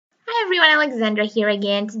everyone, Alexandra here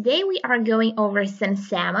again. Today we are going over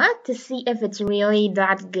Sunsama to see if it's really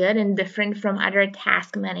that good and different from other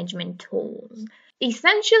task management tools.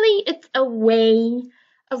 Essentially, it's a way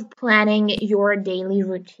of planning your daily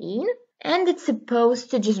routine, and it's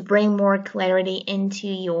supposed to just bring more clarity into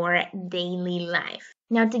your daily life.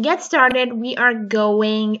 Now, to get started, we are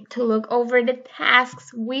going to look over the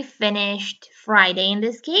tasks we finished Friday in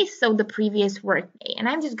this case, so the previous workday. And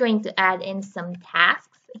I'm just going to add in some tasks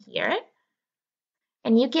here.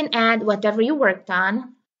 And you can add whatever you worked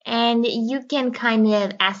on, and you can kind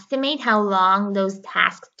of estimate how long those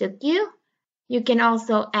tasks took you. You can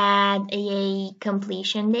also add a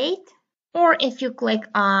completion date, or if you click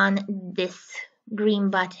on this green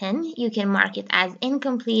button, you can mark it as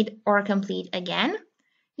incomplete or complete again.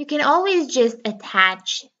 You can always just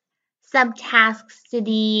attach subtasks to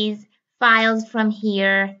these files from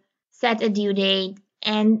here, set a due date,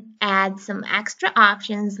 and add some extra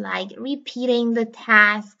options like repeating the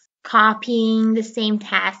tasks, copying the same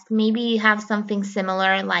task. Maybe you have something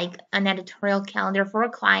similar like an editorial calendar for a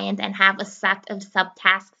client and have a set of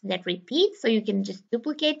subtasks that repeat, so you can just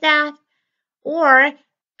duplicate that. Or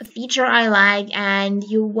a feature I like and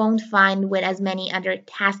you won't find with as many other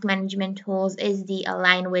task management tools is the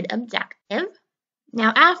align with objective.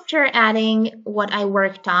 Now, after adding what I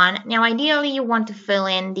worked on, now ideally you want to fill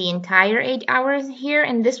in the entire 8 hours here,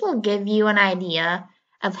 and this will give you an idea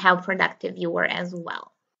of how productive you were as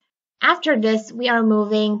well. After this, we are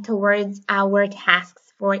moving towards our tasks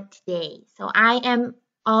for today. So I am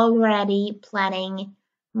already planning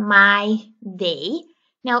my day.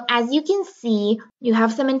 Now, as you can see, you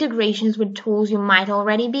have some integrations with tools you might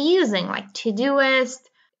already be using, like Todoist,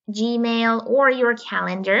 Gmail, or your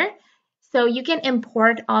calendar. So you can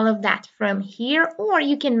import all of that from here, or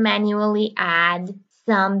you can manually add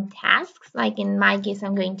some tasks. Like in my case,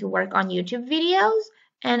 I'm going to work on YouTube videos,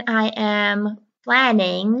 and I am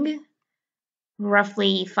planning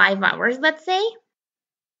roughly 5 hours, let's say.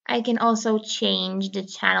 I can also change the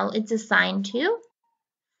channel it's assigned to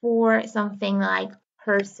for something like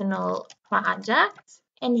personal projects.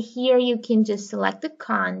 And here you can just select the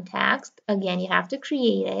context. Again, you have to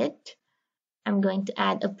create it. I'm going to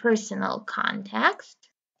add a personal context,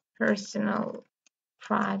 personal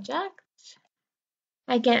project.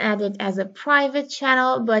 I can add it as a private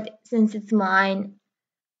channel, but since it's mine,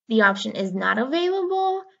 the option is not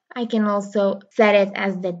available. I can also set it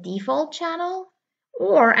as the default channel,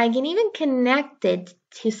 or I can even connect it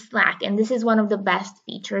to Slack. And this is one of the best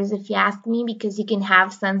features, if you ask me, because you can have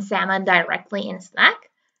Sunsama directly in Slack.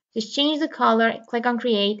 Just change the color, click on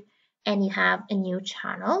create, and you have a new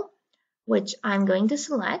channel, which I'm going to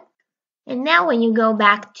select. And now when you go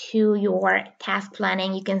back to your task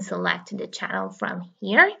planning, you can select the channel from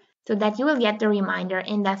here so that you will get the reminder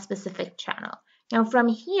in that specific channel. Now from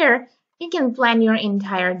here, you can plan your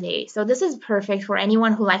entire day. So this is perfect for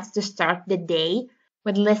anyone who likes to start the day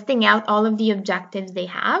with listing out all of the objectives they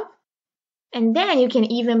have. And then you can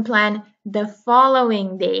even plan the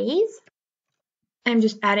following days. I'm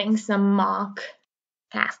just adding some mock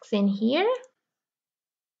tasks in here.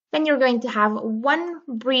 Then you're going to have one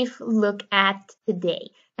brief look at today.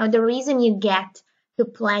 Now, the reason you get to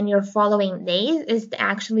plan your following days is to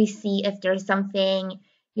actually see if there's something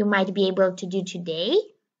you might be able to do today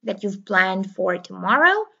that you've planned for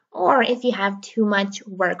tomorrow, or if you have too much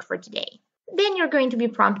work for today. Then you're going to be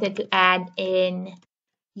prompted to add in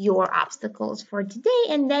your obstacles for today,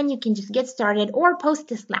 and then you can just get started or post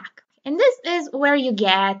to Slack. And this is where you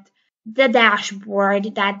get the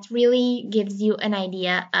dashboard that really gives you an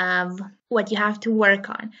idea of what you have to work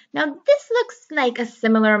on. Now, this looks like a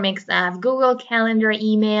similar mix of Google Calendar,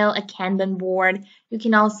 email, a Kanban board. You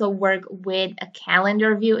can also work with a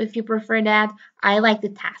calendar view if you prefer that. I like the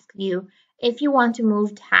task view. If you want to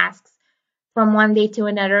move tasks from one day to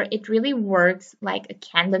another, it really works like a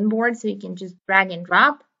Kanban board, so you can just drag and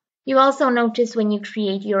drop. You also notice when you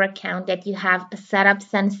create your account that you have a setup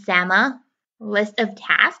Sunsama list of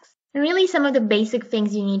tasks. And really, some of the basic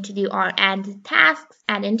things you need to do are add tasks,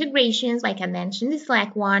 add integrations, like I mentioned, the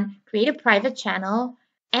Slack one, create a private channel,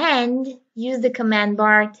 and use the command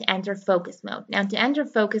bar to enter focus mode. Now, to enter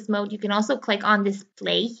focus mode, you can also click on this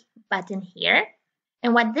play button here.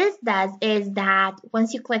 And what this does is that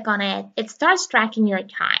once you click on it, it starts tracking your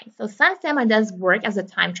time. So Sunsama does work as a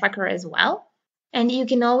time tracker as well. And you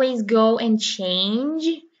can always go and change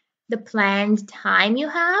the planned time you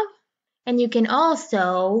have. And you can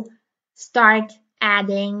also start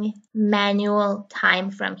adding manual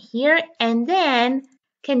time from here and then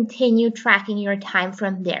continue tracking your time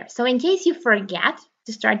from there. So in case you forget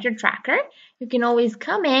to start your tracker, you can always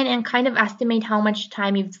come in and kind of estimate how much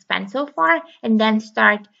time you've spent so far and then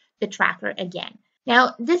start the tracker again.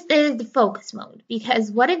 Now, this is the focus mode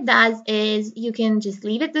because what it does is you can just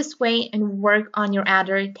leave it this way and work on your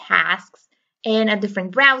other tasks in a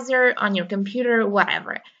different browser, on your computer,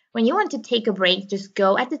 whatever. When you want to take a break, just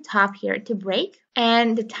go at the top here to break,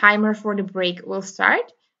 and the timer for the break will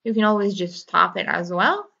start. You can always just stop it as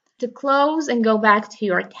well. To close and go back to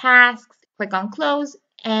your tasks, click on close,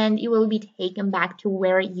 and you will be taken back to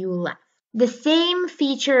where you left. The same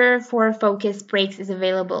feature for focus breaks is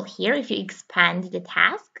available here if you expand the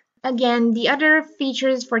task. Again, the other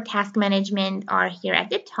features for task management are here at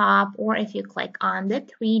the top, or if you click on the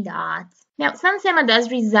three dots. Now, Sunsama does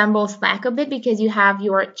resemble Slack a bit because you have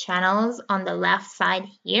your channels on the left side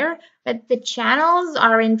here, but the channels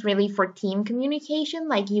aren't really for team communication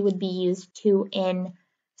like you would be used to in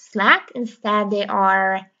Slack. Instead, they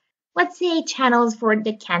are, let's say, channels for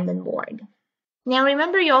the Kanban board. Now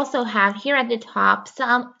remember, you also have here at the top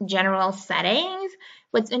some general settings.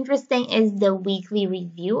 What's interesting is the weekly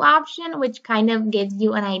review option, which kind of gives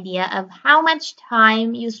you an idea of how much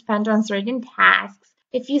time you spent on certain tasks.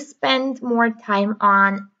 If you spend more time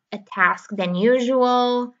on a task than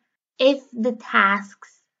usual, if the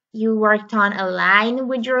tasks you worked on align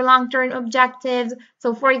with your long-term objectives.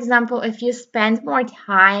 So for example, if you spend more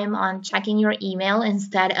time on checking your email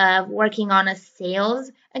instead of working on a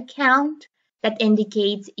sales account, that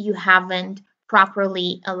indicates you haven't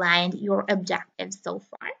properly aligned your objectives so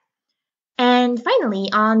far. And finally,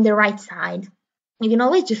 on the right side, you can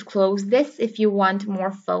always just close this if you want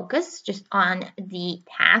more focus just on the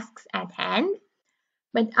tasks at hand.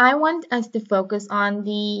 But I want us to focus on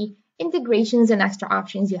the integrations and extra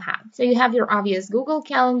options you have. So you have your obvious Google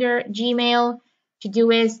Calendar, Gmail,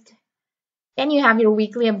 Todoist. Then you have your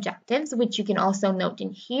weekly objectives, which you can also note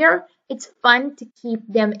in here. It's fun to keep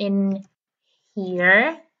them in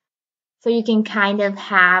here so you can kind of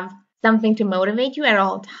have something to motivate you at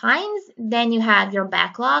all times. Then you have your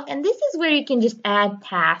backlog, and this is where you can just add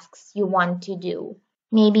tasks you want to do.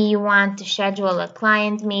 Maybe you want to schedule a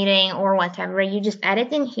client meeting or whatever. You just add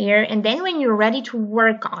it in here, and then when you're ready to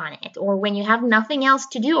work on it, or when you have nothing else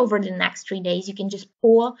to do over the next 3 days, you can just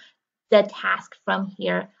pull the task from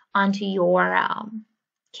here onto your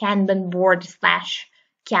Kanban board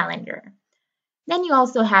 / calendar. Then you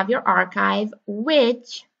also have your archive,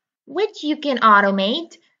 which you can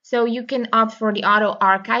automate. So you can opt for the auto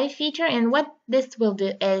archive feature. And what this will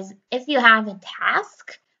do is if you have a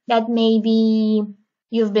task that maybe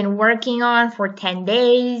you've been working on for 10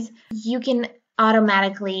 days, you can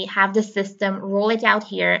automatically have the system roll it out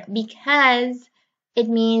here because it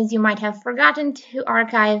means you might have forgotten to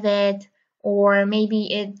archive it, or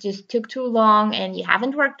maybe it just took too long and you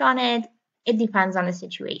haven't worked on it. It depends on the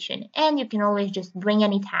situation, and you can always just bring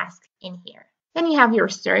any task in here. Then you have your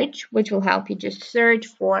search, which will help you just search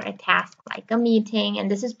for a task like a meeting, and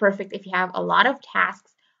this is perfect if you have a lot of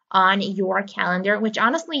tasks on your calendar, which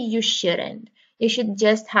honestly you shouldn't. You should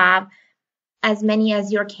just have as many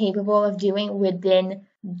as you're capable of doing within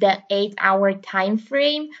the 8-hour time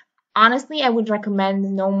frame. Honestly, I would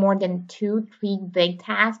recommend no more than 2-3 big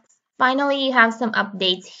tasks. Finally, you have some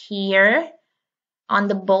updates here on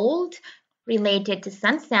the bold related to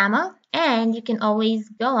Sunsama, and you can always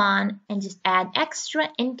go on and just add extra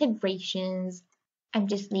integrations. I'm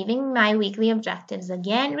just leaving my weekly objectives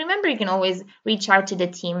again. Remember, you can always reach out to the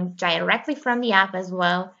team directly from the app as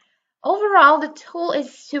well. Overall, the tool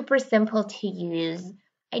is super simple to use.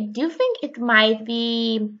 I do think it might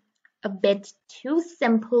be a bit too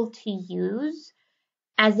simple to use,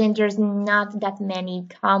 as in there's not that many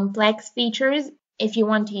complex features if you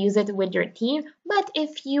want to use it with your team. But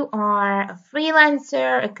if you are a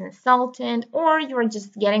freelancer, a consultant, or you're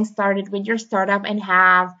just getting started with your startup and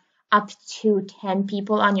have up to 10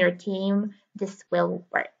 people on your team, this will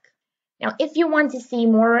work. Now, if you want to see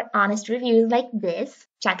more honest reviews like this,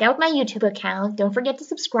 check out my YouTube account. Don't forget to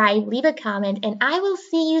subscribe, leave a comment, and I will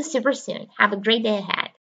see you super soon. Have a great day ahead.